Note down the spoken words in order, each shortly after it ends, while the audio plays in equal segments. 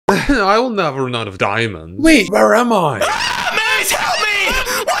I will never run out of diamonds. Wait, where am I? Mace, help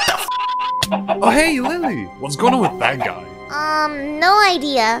me! What the f? Oh, hey, Lily. What's going on with that guy? No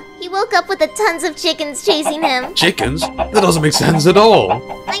idea. He woke up with tons of chickens chasing him. Chickens? That doesn't make sense at all.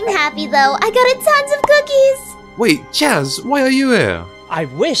 I'm happy though. I got tons of cookies. Wait, Chaz, why are you here? I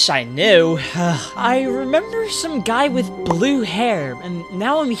wish I knew. I remember some guy with blue hair, and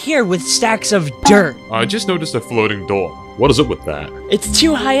now I'm here with stacks of dirt. I just noticed a floating door. What is up with that? It's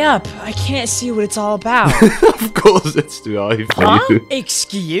too high up. I can't see what it's all about. Of course it's too high for Huh? you.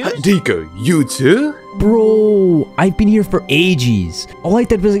 Excuse? Deco, you too? Bro, I've been here for ages. All I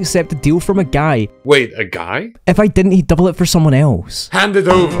did was accept a deal from a guy. Wait, a guy? If I didn't, he'd double it for someone else. Hand it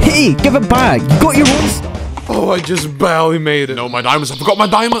over. Hey, give it back. You got your own stuff. Oh, I just barely made it. No, my diamonds. I forgot my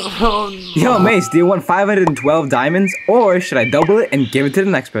diamond. Oh, no. Yo, Mace, do you want 512 diamonds, or should I double it and give it to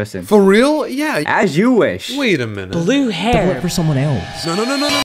the next person? For real? Yeah. As you wish. Wait a minute. Blue Double it hair. for someone else. No.